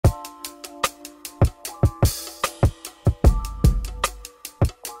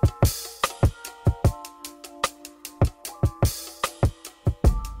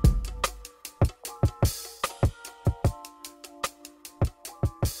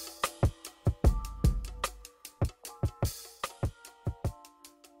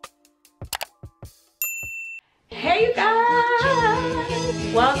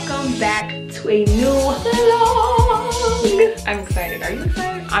Welcome back to a new vlog. I'm excited. Are you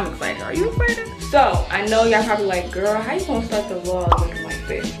excited? I'm excited. Are you excited? So I know y'all probably like, girl, how you gonna start the vlog looking like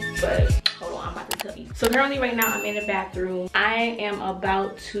this? But hold on, I'm about to tell you. So currently right now I'm in the bathroom. I am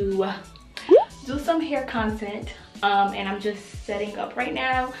about to do some hair content. And I'm just setting up right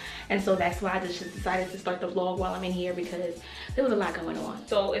now, and so that's why I just decided to start the vlog while I'm in here, because there was a lot going on.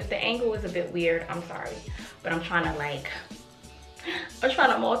 So if the angle is a bit weird, I'm sorry, but I'm trying to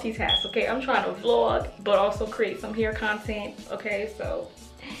multitask, okay? I'm trying to vlog but also create some hair content, okay? So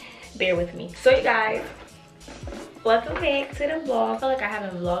bear with me. So you guys, welcome back to the vlog. I feel like I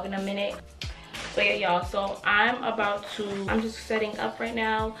haven't vlogged in a minute. So yeah, y'all, so I'm just setting up right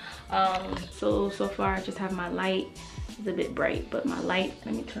now. So far I just have my light. It's a bit bright, but my light,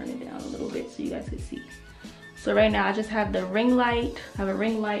 let me turn it down a little bit so you guys can see. So right now I just have the ring light. I have a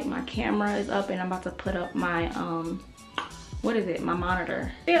ring light, my camera is up, and I'm about to put up my my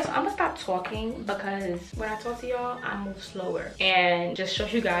monitor. Yeah, so I'm gonna stop talking because when I talk to y'all, I move slower, and just show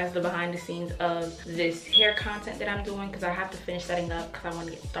you guys the behind the scenes of this hair content that I'm doing, because I have to finish setting up because I want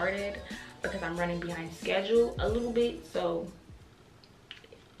to get started, because I'm running behind schedule a little bit. So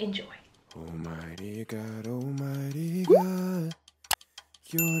enjoy. Almighty God,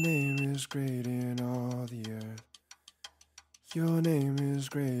 your name is great in all the earth. Your name is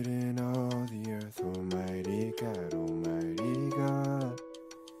great in all the earth. Almighty God,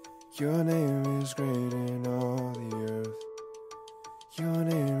 your name is great in all the earth. Your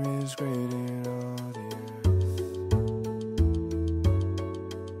name is great in all the earth.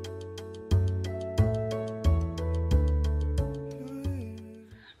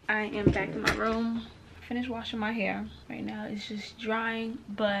 I am back in my room. I finished washing my hair. Right now it's just drying,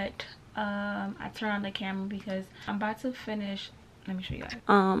 but I turned on the camera because I'm about to finish. Let me show you guys.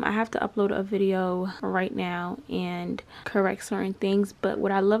 I have to upload a video right now and correct certain things, but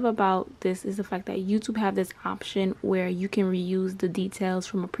what I love about this is the fact that YouTube have this option where you can reuse the details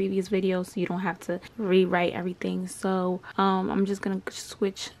from a previous video, so you don't have to rewrite everything. So I'm just gonna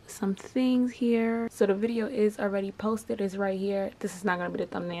switch some things here. So the video is already posted, it's right here. This is not gonna be the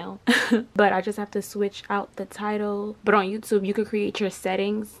thumbnail but I just have to switch out the title. But on YouTube you could create your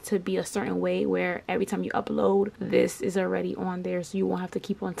settings to be a certain way where every time you upload, this is already on there, so you won't have to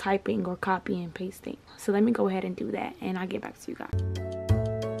keep on typing or copying and pasting. So let me go ahead and do that, and I'll get back to you guys.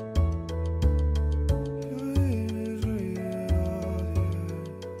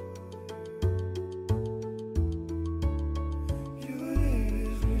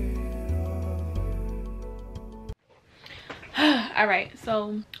 All right,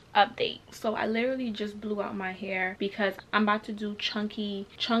 so update. So I literally just blew out my hair because I'm about to do chunky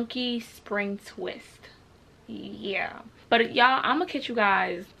spring twist. Yeah, but y'all, I'm gonna catch you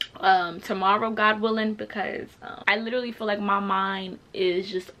guys tomorrow, God willing, because I literally feel like my mind is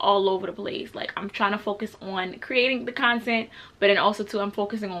just all over the place. Like, I'm trying to focus on creating the content, but then also too I'm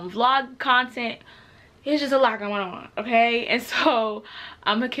focusing on vlog content. It's just a lot going on, okay? And so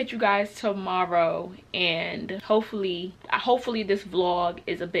I'm gonna catch you guys tomorrow, and hopefully this vlog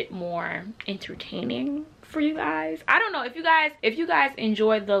is a bit more entertaining for you guys. I don't know, if you guys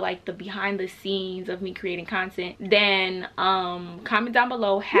enjoy the behind the scenes of me creating content, then comment down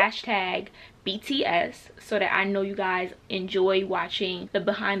below hashtag BTS so that I know you guys enjoy watching the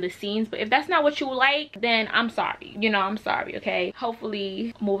behind the scenes. But if that's not what you like, then I'm sorry, you know, I'm sorry, okay?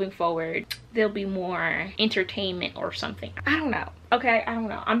 Hopefully moving forward there'll be more entertainment or something. I don't know, okay? I don't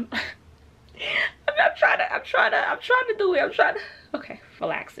know. I'm trying to do it. Okay,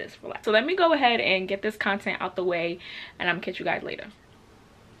 relax, sis, relax. So let me go ahead and get this content out the way, and I'm gonna catch you guys later.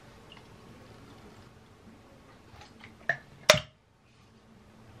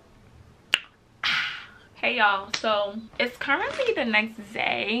 Hey y'all, so it's currently the next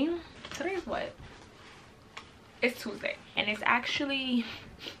day. Today's what? It's Tuesday, and it's actually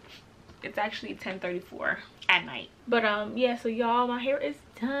 10:34 at night. But yeah, so y'all, my hair is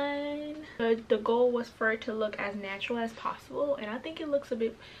done. The goal was for it to look as natural as possible, and I think it looks a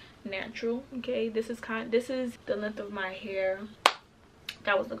bit natural, okay? This is the length of my hair.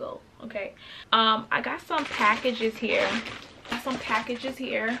 That was the goal, okay? I got some packages here.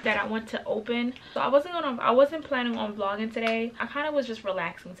 That I want to open. So I wasn't planning on vlogging today. I kind of was just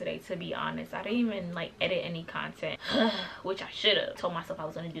relaxing today, to be honest. I didn't even like edit any content which I should have told myself I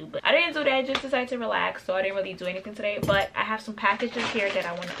was gonna do, but I didn't do that. I just decided to relax, so I didn't really do anything today. But I have some packages here that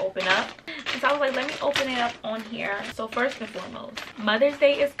I want to open up. So I was like, let me open it up on here. So first and foremost, Mother's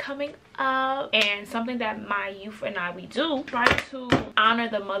Day is coming up, and something that my youth and we do try to honor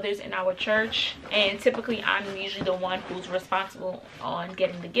the mothers in our church. And typically I'm usually the one who's responsible on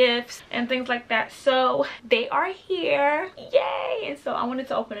getting the gifts and things like that. So they are here, yay! And so I wanted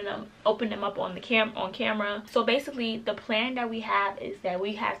to open them up on camera. So basically the plan that we have is that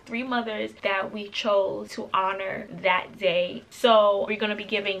we have 3 mothers that we chose to honor that day. So we're gonna be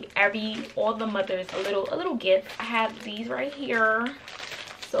giving all the mothers a little gift. I have these right here.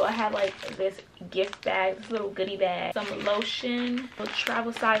 So I have like this gift bag, this little goodie bag, some lotion, a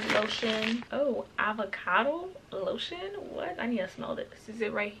travel size lotion. Oh, avocado lotion? What? I need to smell this. Is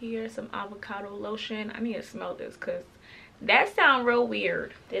it right here? Some avocado lotion. I need to smell this because that sounds real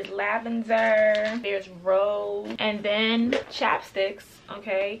weird. There's lavender, there's rose, and then chapsticks.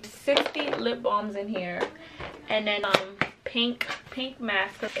 Okay, 60 lip balms in here, and then pink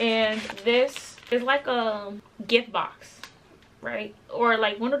mask. And this is like a gift box, right? Or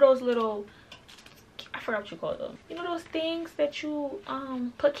like one of those little, I forgot what you call them, you know, those things that you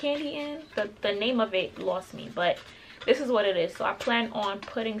put candy in. The name of it lost me, but this is what it is. So I plan on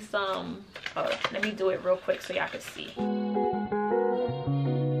putting some let me do it real quick so y'all can see.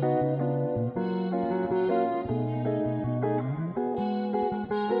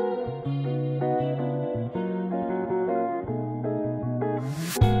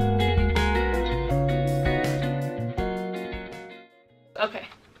 Okay,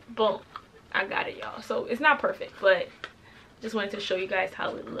 boom, I got it, y'all. So it's not perfect, but just wanted to show you guys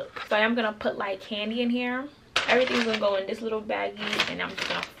how it looks. So I am gonna put like candy in here. Everything's gonna go in this little baggie, and I'm just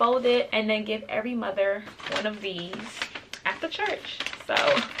gonna fold it and then give every mother one of these after church. So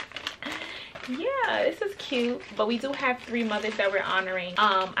yeah, this is cute. But we do have 3 mothers that we're honoring.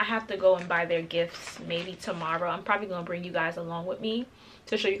 I have to go and buy their gifts maybe tomorrow. I'm probably gonna bring you guys along with me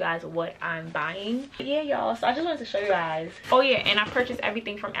to show you guys what I'm buying. But yeah, y'all, so I just wanted to show you guys. Oh yeah, and I purchased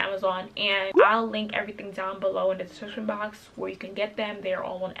everything from Amazon, and I'll link everything down below in the description box where you can get them. They're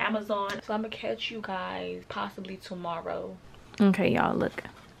all on Amazon. So I'm gonna catch you guys possibly tomorrow. Okay, y'all, look,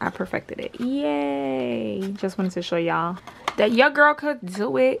 I perfected it. Yay! Just wanted to show y'all that your girl could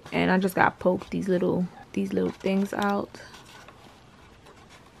do it. And I just got poked these little things out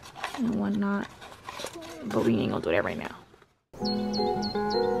and whatnot, but we ain't gonna do that right now.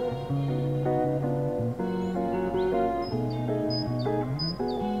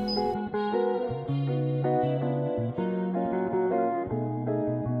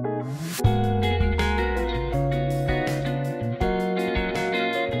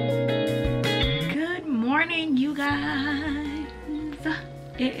 Good morning, you guys.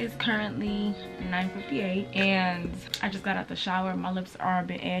 It is currently 9:58 and I just got out the shower. My lips are a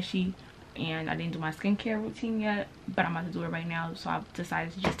bit ashy and I didn't do my skincare routine yet, but I'm about to do it right now. So I've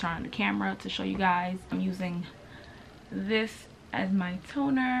decided to just turn on the camera to show you guys. I'm using this as my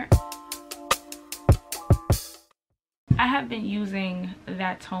toner. I have been using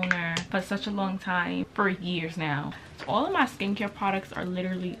that toner for such a long time, for years now. So all of my skincare products are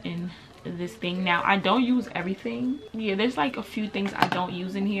literally in this thing now. I don't use everything. Yeah, there's like a few things I don't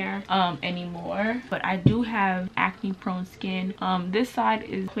use in here anymore, but I do have acne prone skin. This side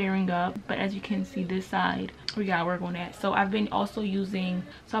is clearing up, but as you can see, this side we gotta work on that. So I've also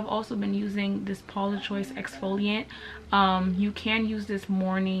been using this Paula Choice exfoliant. You can use this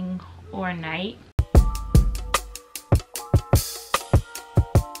morning or night.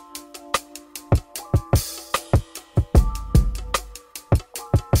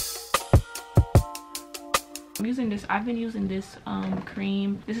 I've been using this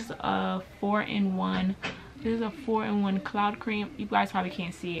cream. This is a 4-in-1. This is a 4-in-1 cloud cream. You guys probably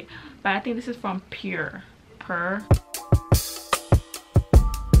can't see it, but I think this is from Pur.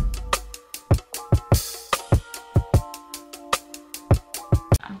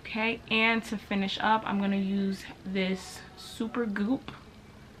 Okay, and to finish up, I'm gonna use this Super Goop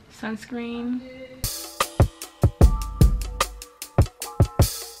sunscreen.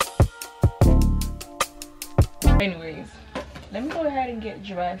 Anyways, let me go ahead and get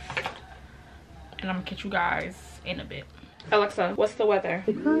dressed, and I'm gonna catch you guys in a bit. Alexa, what's the weather?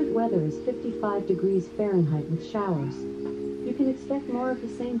 The current weather is 55 degrees Fahrenheit with showers. You can expect more of the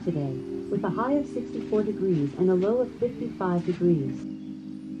same today, with a high of 64 degrees and a low of 55 degrees.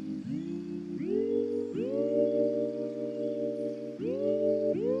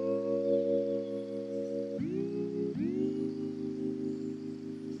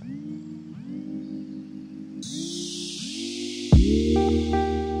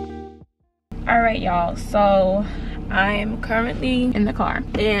 Alright, y'all, so I'm currently in the car,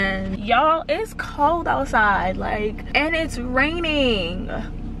 and y'all, it's cold outside, like, and it's raining.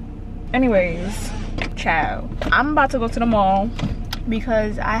 anyways, ciao. I'm about to go to the mall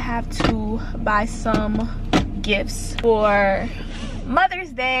because I have to buy some gifts for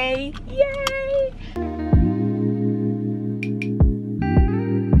Mother's Day. Yay!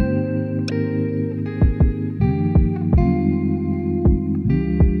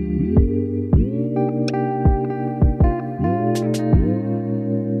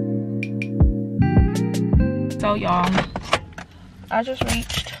 So y'all, I just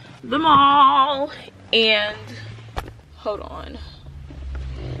reached the mall and hold on,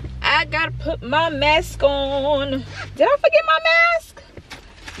 I gotta put my mask on. Did I forget my mask?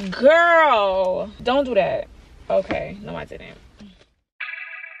 Girl, don't do that. Okay, no I didn't.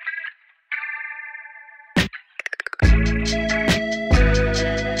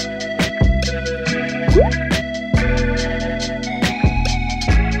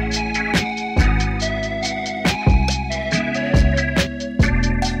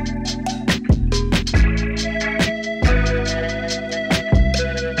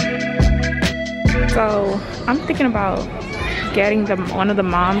 So I'm thinking about getting one of the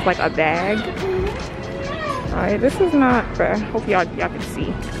moms like a bag. Alright, this is not fair. Hope y'all can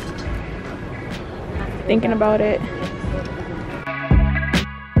see. Thinking about it.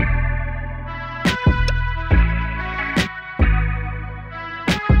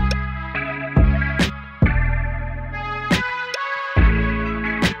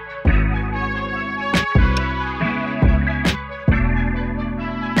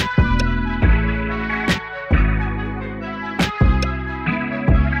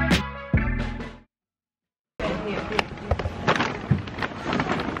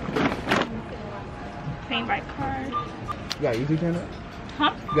 Paying by card. You got a YouTube channel?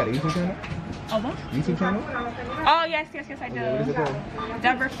 Huh? You got a YouTube channel? Oh, what? YouTube channel? Oh, yes, I do. Okay, what is it called?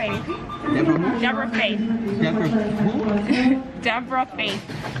 Deborah Faith. Deborah who? Deborah Faith. Deborah who? Deborah Faith.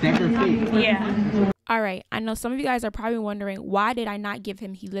 Deborah Faith. Yeah. Alright, I know some of you guys are probably wondering, why did I not give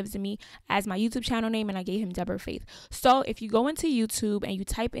him He Lives in Me as my YouTube channel name and I gave him Deborah Faith? So if you go into YouTube and you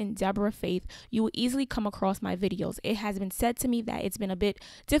type in Deborah Faith, you will easily come across my videos. It has been said to me that it's been a bit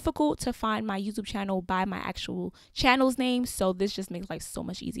difficult to find my YouTube channel by my actual channel's name, so this just makes life so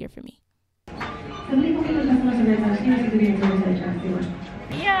much easier for me.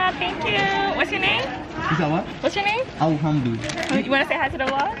 Yeah, thank you. What's your name? You said what? What's your name? Alhamdulillah. You want to say hi to the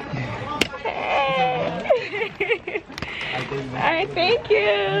vlog? Hey. Alright, thank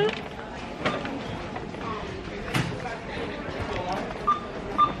you.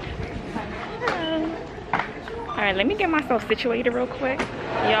 Alright, let me get myself situated real quick.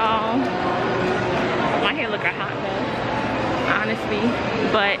 Y'all, my hair look a hot mess, honestly.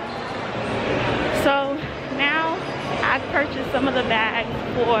 But, so now I've purchased some of the bags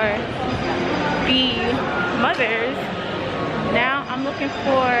for the mothers. Now I'm looking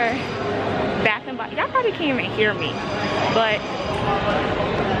for Bath and Body. Y'all probably can't even hear me, but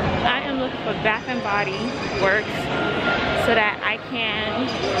I am looking for Bath and Body Works so that I can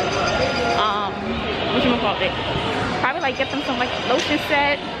probably like get them some like lotion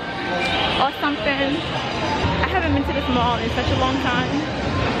set or something. I haven't been to this mall in such a long time,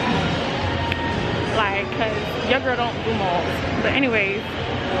 like, cause your girl don't do malls. But anyways,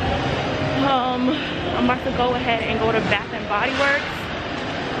 I'm about to go ahead and go to Bath and Body Works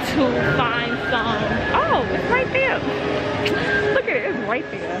to find some. Oh, it's right there. Look at it, it's right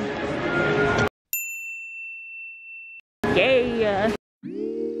there. Yeah.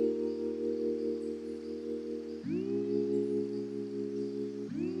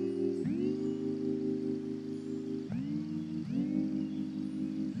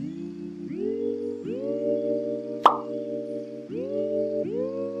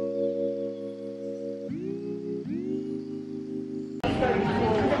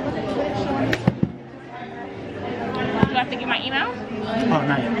 Do I have to give my email? Oh,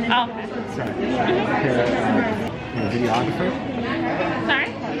 not yet. Oh, okay. Sorry. You're a videographer? Sorry?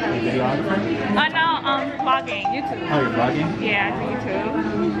 You're a videographer? Oh no, vlogging, YouTube. Oh, you're vlogging? Yeah, I do YouTube.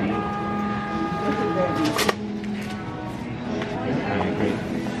 Alright, great.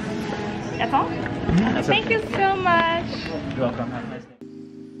 That's all? That's Thank you so much. You're welcome. Have a nice day.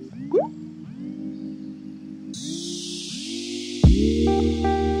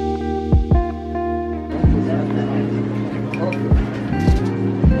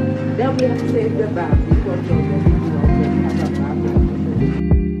 Then we have to say goodbye because you're going to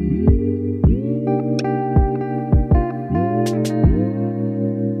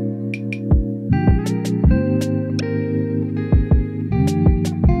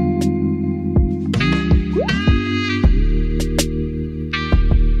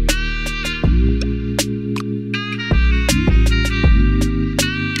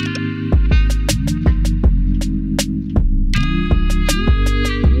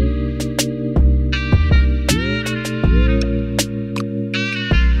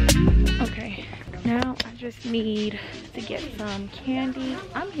just need to get some candy.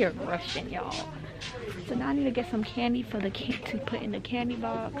 I'm here rushing, y'all. So now I need to get some candy for the to put in the candy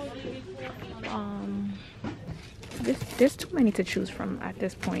box. There's too many to choose from at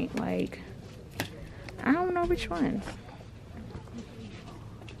this point. Like, I don't know which one.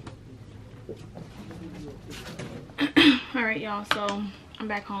 All right, y'all, so I'm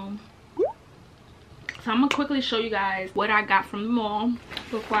back home. So I'm gonna quickly show you guys what I got from the mall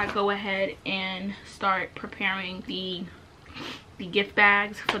before I go ahead and start preparing the gift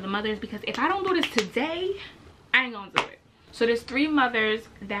bags for the mothers, because if I don't do this today, I ain't gonna do it. So there's 3 mothers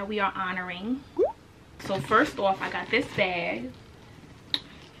that we are honoring. So first off, I got this bag.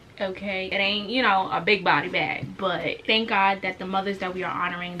 Okay, it ain't, you know, a big body bag, but thank God that the mothers that we are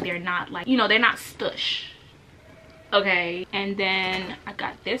honoring, they're not like, you know, they're not stush. Okay, and then I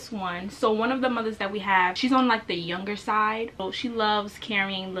got this one. So one of the mothers that we have, she's on like the younger side, so she loves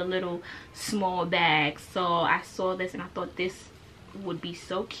carrying the little small bags. So I saw this and I thought this would be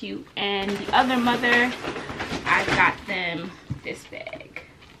so cute. And the other mother, I got them this bag.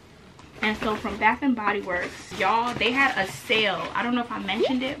 And so from Bath and Body Works, y'all, they had a sale. I don't know if I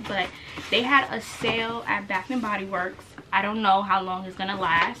mentioned it, but they had a sale at Bath and Body Works. I don't know how long it's gonna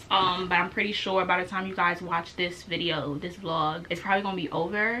last, but I'm pretty sure by the time you guys watch this video, this vlog, it's probably gonna be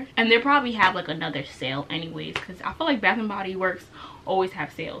over. And they'll probably have like another sale anyways, because I feel like Bath and Body Works always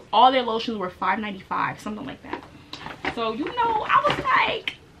have sales. All their lotions were $5.95, something like that. So, you know, I was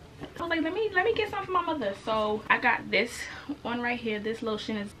like, let me get some for my mother. So I got this one right here. This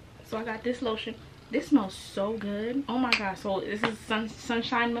lotion is, so I got this lotion. This smells so good. Oh my god. So this is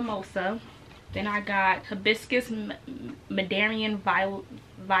Sunshine Mimosa. Then I got Hibiscus Mandarin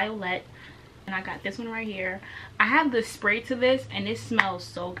Violet. And I got this one right here. I have the spray to this and it smells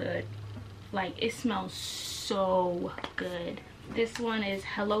so good. Like, it smells so good. This one is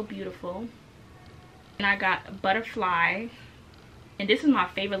Hello Beautiful. And I got Butterfly. And this is my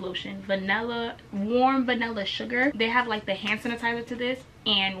favorite lotion. Vanilla, warm vanilla sugar. They have like the hand sanitizer to this.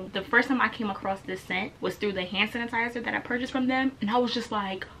 And the first time I came across this scent was through the hand sanitizer that I purchased from them. And I was just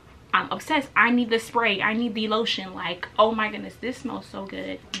like, I'm obsessed. I need the spray. I need the lotion. Like, oh my goodness, this smells so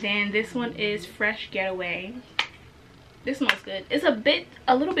good. Then this one is Fresh Getaway. This smells good. It's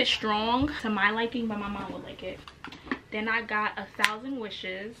a little bit strong to my liking, but my mom would like it. Then I got 1,000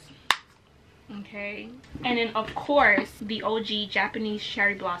 Wishes. Okay. And then of course the OG Japanese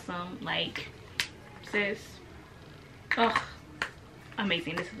Cherry Blossom. Like, sis. Ugh.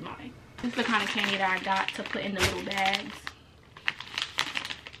 Amazing. This is mine. This is the kind of candy that I got to put in the little bags.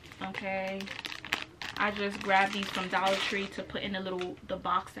 Okay, I just grabbed these from Dollar Tree to put in the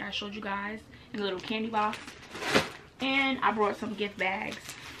box that I showed you guys, in the little candy box. And I brought some gift bags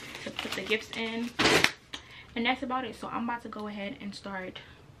to put the gifts in, and that's about it. So I'm about to go ahead and start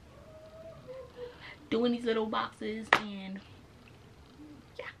doing these little boxes, and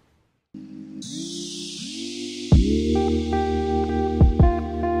yeah.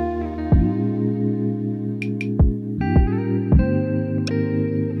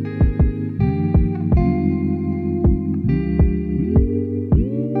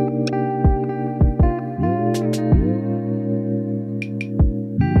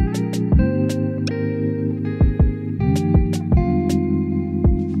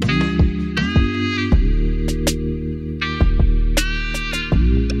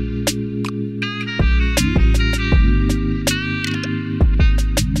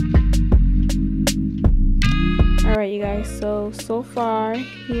 Alright, you guys, so far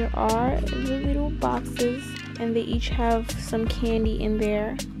here are the little boxes, and they each have some candy in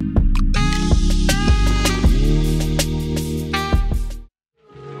there.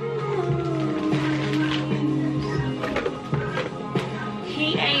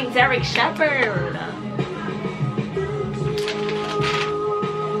 He ain't Derek Shepherd.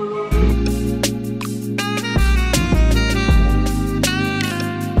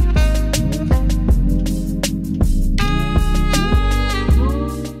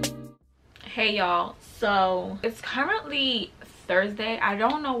 Hey y'all, so it's currently Thursday. I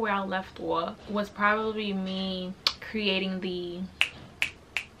don't know where I left off. Was probably me creating the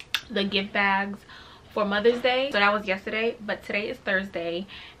gift bags for Mother's Day. So that was yesterday, but today is Thursday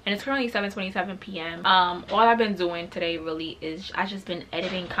and it's currently 7:27 p.m. All I've been doing today really is I've just been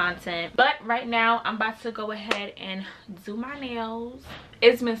editing content, but right now I'm about to go ahead and do my nails.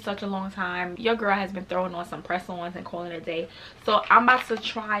 It's been such a long time. Your girl has been throwing on some press-ons and calling it a day. So I'm about to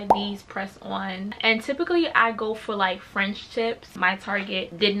try these press-on. And typically I go for like French tips. My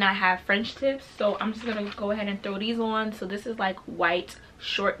Target did not have French tips, so I'm just gonna go ahead and throw these on. So this is like white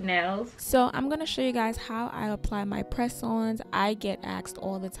short nails. So I'm gonna show you guys how I apply my press-ons. I get asked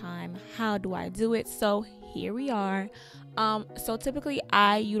all the time, how do I do it? So here we are. So typically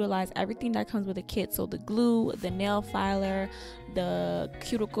I utilize everything that comes with a kit. So the glue, the nail filer, the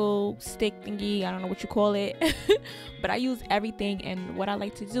cuticle stick thingy, I don't know what you call it, but I use everything. And what I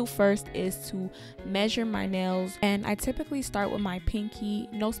like to do first is to measure my nails, and I typically start with my pinky.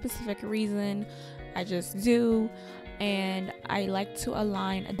 No specific reason, I just do. And I like to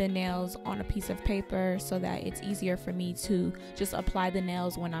align the nails on a piece of paper so that it's easier for me to just apply the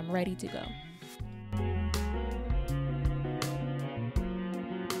nails when I'm ready to go.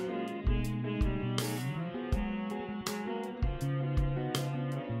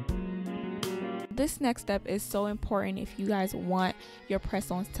 This next step is so important if you guys want your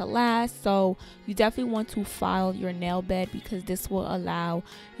press-ons to last. So you definitely want to file your nail bed, because this will allow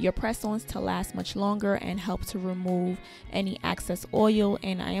your press-ons to last much longer and help to remove any excess oil.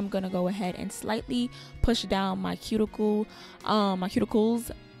 And I am going to go ahead and slightly push down my cuticles.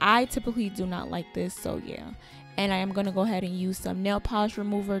 I typically do not like this, so yeah. And I am going to go ahead and use some nail polish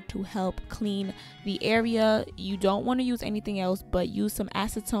remover to help clean the area. You don't want to use anything else, but use some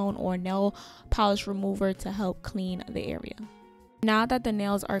acetone or nail polish remover to help clean the area. Now that the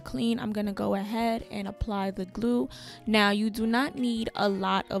nails are clean, I'm going to go ahead and apply the glue. Now, you do not need a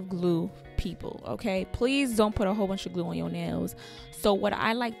lot of glue, people, okay? Please don't put a whole bunch of glue on your nails. So what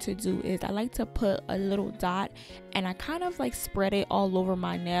I like to do is I like to put a little dot, and I kind of like spread it all over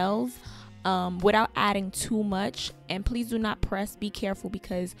my nails. Without adding too much. And please do not press. Be careful,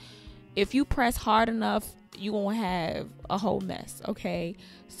 because if you press hard enough, you're gonna have a whole mess, okay?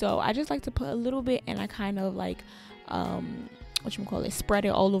 So I just like to put a little bit, and I kind of like spread it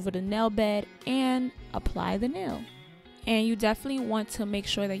all over the nail bed and apply the nail. And you definitely want to make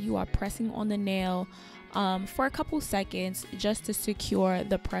sure that you are pressing on the nail for a couple seconds just to secure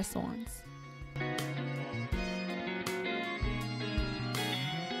the press-ons.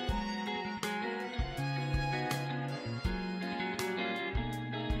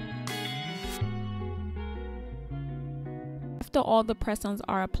 After all the press-ons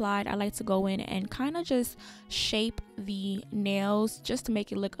are applied, I like to go in and kind of just shape the nails just to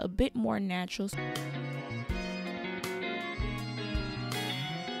make it look a bit more natural.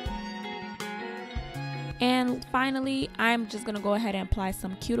 And finally, I'm just gonna go ahead and apply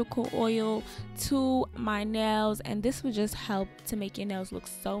some cuticle oil to my nails, and this will just help to make your nails look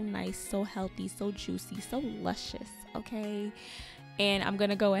so nice, so healthy, so juicy, so luscious, okay? And I'm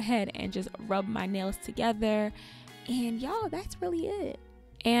gonna go ahead and just rub my nails together. And y'all, that's really it.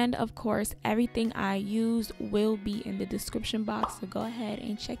 And of course, everything I used will be in the description box, so go ahead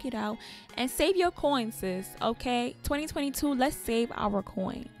and check it out and save your coins, sis, okay? 2022, let's save our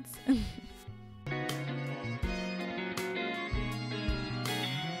coins.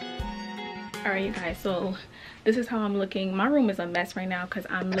 All right, you guys, so this is how I'm looking. My room is a mess right now because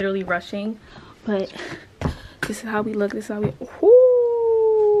I'm literally rushing, but this is how we look. This is how we,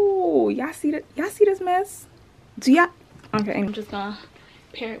 ooh, y'all see that? Y'all see this mess? Do y'all? Okay, I'm just gonna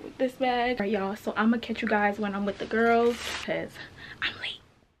pair it with this bag. All right, y'all, so I'm gonna catch you guys when I'm with the girls because I'm late.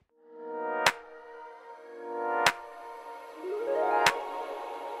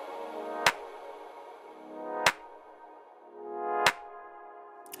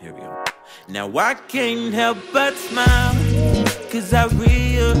 Here we go. Now I can't help but smile, cause I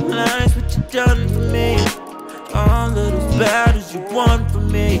realize what you done for me. All of those battles you won for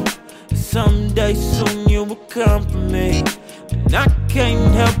me. Someday soon you will come for me. And I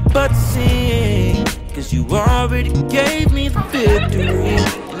can't help but sing, cause you already gave me the victory.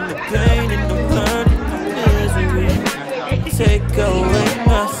 And the pain and the hurt and the misery take away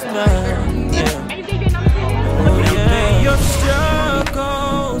my smile, yeah. Oh yeah. May your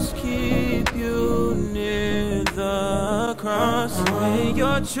struggles keep you near the cross. May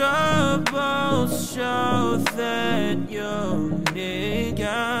your troubles show that you're near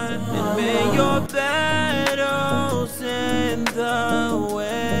God. And may your battles end the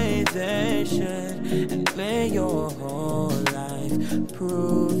way they should. And may your whole life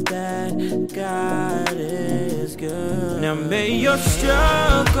prove that God is good. Now may your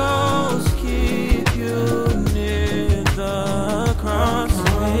struggles keep you near the cross.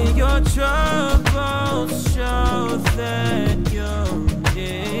 May your troubles show that you're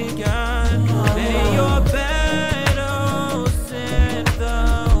near God. May your battles end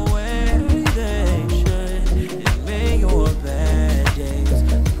the way they should. And may your bad days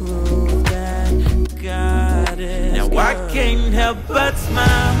prove that God is good. Now I can't help but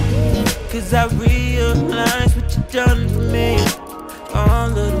smile, cause I realize what you done for me. All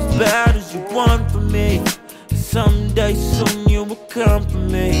of those battles you won for me. Someday soon you will come for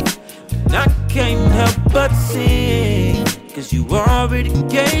me. And I can't help but sing, 'cause you already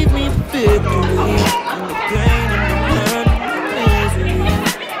gave me victory. And the pain and the hurt and the misery,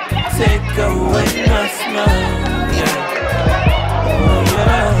 take away my smile, yeah. Oh,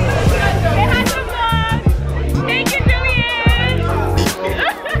 yeah. Thank you, Julian.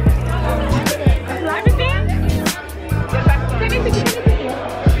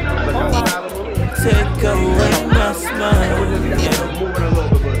 Take away my smile, yeah.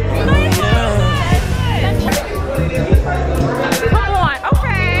 Come on,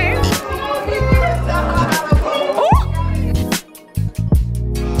 okay.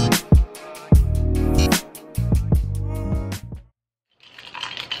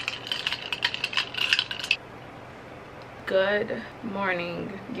 Good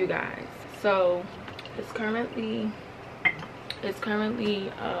morning, you guys. So it's currently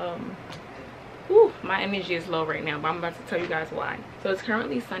my energy is low right now, but I'm about to tell you guys why. So it's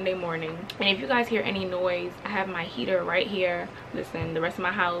currently Sunday morning, and if you guys hear any noise, I have my heater right here. Listen, the rest of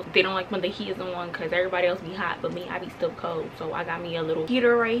my house, they don't like when the heat isn't on because everybody else be hot, but me, I be still cold. So I got me a little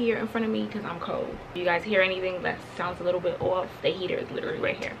heater right here in front of me because I'm cold. If you guys hear anything that sounds a little bit off, the heater is literally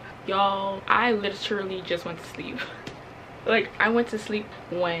right here. Y'all, I literally just went to sleep. Like, I went to sleep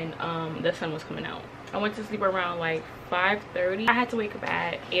when the sun was coming out. I went to sleep around like 5:30. I had to wake up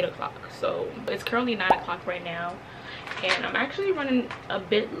at 8 o'clock. So it's currently 9 o'clock right now. And I'm actually running a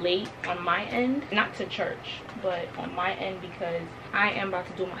bit late on my end. Not to church, but on my end because I am about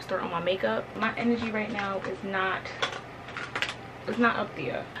to start on my makeup. My energy right now is not up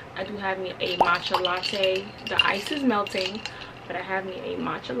there. I do have me a matcha latte. The ice is melting, but I have me a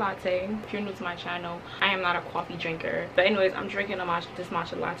matcha latte. If you're new to my channel, I am not a coffee drinker, but anyways, I'm drinking this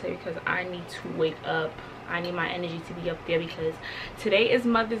matcha latte because I need to wake up. I need my energy to be up there because today is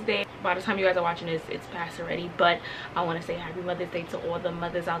Mother's Day. By the time you guys are watching this, it's past already, but I want to say happy Mother's Day to all the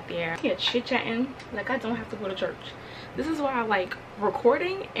mothers out there. Yeah, chit-chatting like I don't have to go to church. This is why I like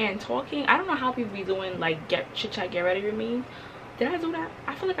recording and talking. I don't know how people be doing like chit-chat, get ready with me. Did I do that?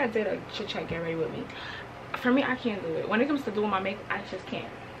 I feel like I did a chit-chat, get ready with me. For me, I can't do it. When it comes to doing my makeup, I just can't.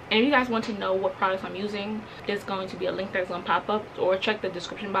 And if you guys want to know what products I'm using, there's going to be a link that's going to pop up, or check the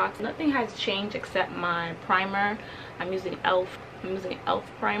description box. Nothing has changed except my primer. I'm using e.l.f.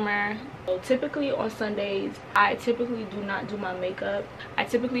 primer. So typically on Sundays, I typically do not do my makeup. I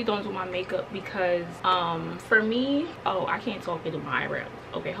typically don't do my makeup because for me, oh, I can't talk and do my eyebrows.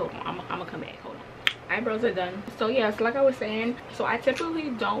 Okay, hold on. I'm gonna come back. Hold on. Eyebrows are done. So yeah, so like I was saying, so I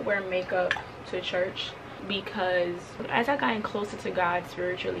typically don't wear makeup to church because as I gotten closer to God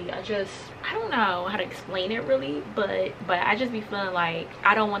spiritually, I don't know how to explain it really, but I just be feeling like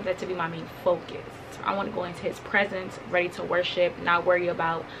I don't want that to be my main focus. I want to go into his presence ready to worship, not worry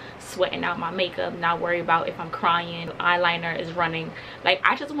about sweating out my makeup, not worry about if I'm crying, eyeliner is running. Like,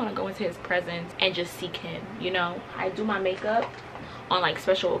 I just want to go into his presence and just seek him, you know. I do my makeup on like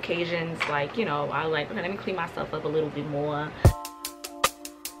special occasions, like, you know, I like, okay, let me clean myself up a little bit more.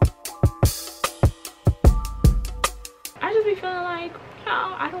 I just be feeling like,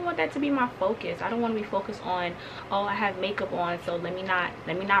 no, I don't want that to be my focus. I don't want to be focused on, oh, I have makeup on, so let me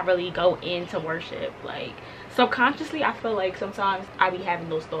not really go into worship. Like, subconsciously, I feel like sometimes I be having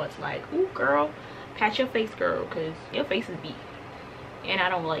those thoughts like, ooh, girl, pat your face, girl, because your face is beat. And I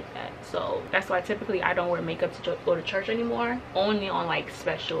don't like that. So that's why typically I don't wear makeup to go to church anymore. Only on like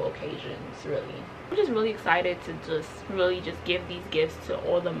special occasions, really. I'm just really excited to just give these gifts to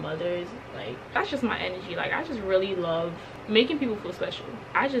all the mothers. Like, that's just my energy. Like, I just really love making people feel special.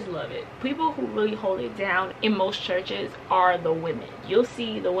 I just love it. People who really hold it down in most churches are the women. You'll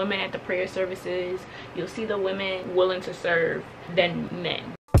see the women at the prayer services. You'll see the women willing to serve than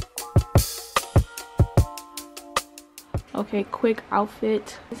men. Okay, quick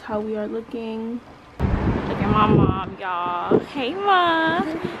outfit. This is how we are looking. Look at my mom, y'all. Hey, Mom.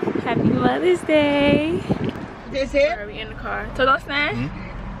 Happy Mother's Day. This it? Are we in the car? Todo Czen?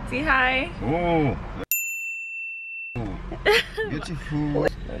 Say hi. Oh. Beautiful.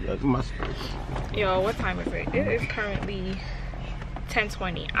 Yo, what time is it? It is currently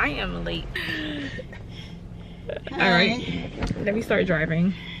 10:20. I am late. All right. Let me start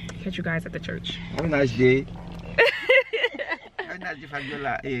driving. Catch you guys at the church. Have a nice day.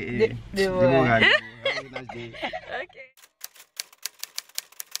 Okay.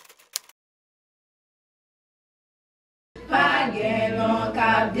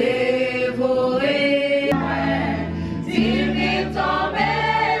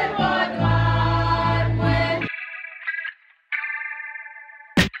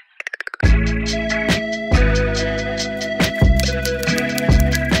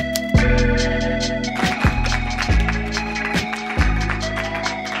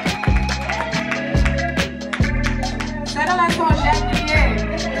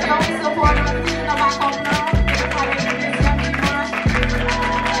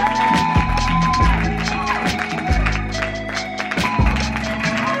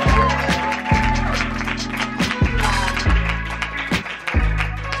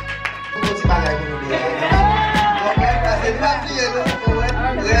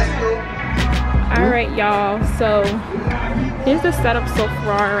 right, y'all, so here's the setup so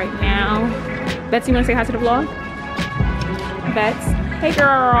far right now. Betsy, you want to say hi to the vlog? Bets, hey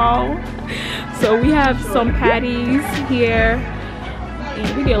girl. So we have some patties here,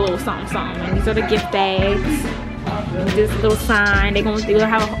 and we did a little something. And these are the gift bags. And this little sign. They'll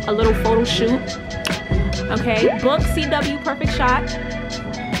have a little photo shoot. Okay, book CW Perfect Shot.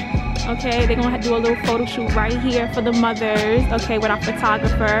 Okay, they're gonna do a little photo shoot right here for the mothers. Okay, with our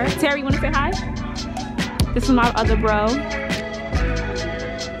photographer. Terry, you wanna say hi? This is my other bro.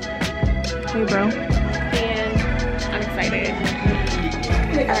 Hey, bro. And I'm excited.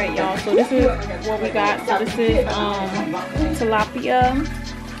 All right, y'all. So this is what we got. So this is tilapia,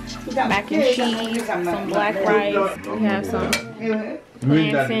 mac and cheese, some black rice. We have some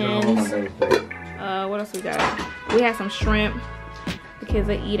plantains. What else we got? We have some shrimp. The kids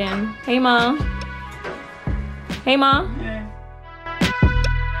are eating. Hey, Mom. Hey, Mom.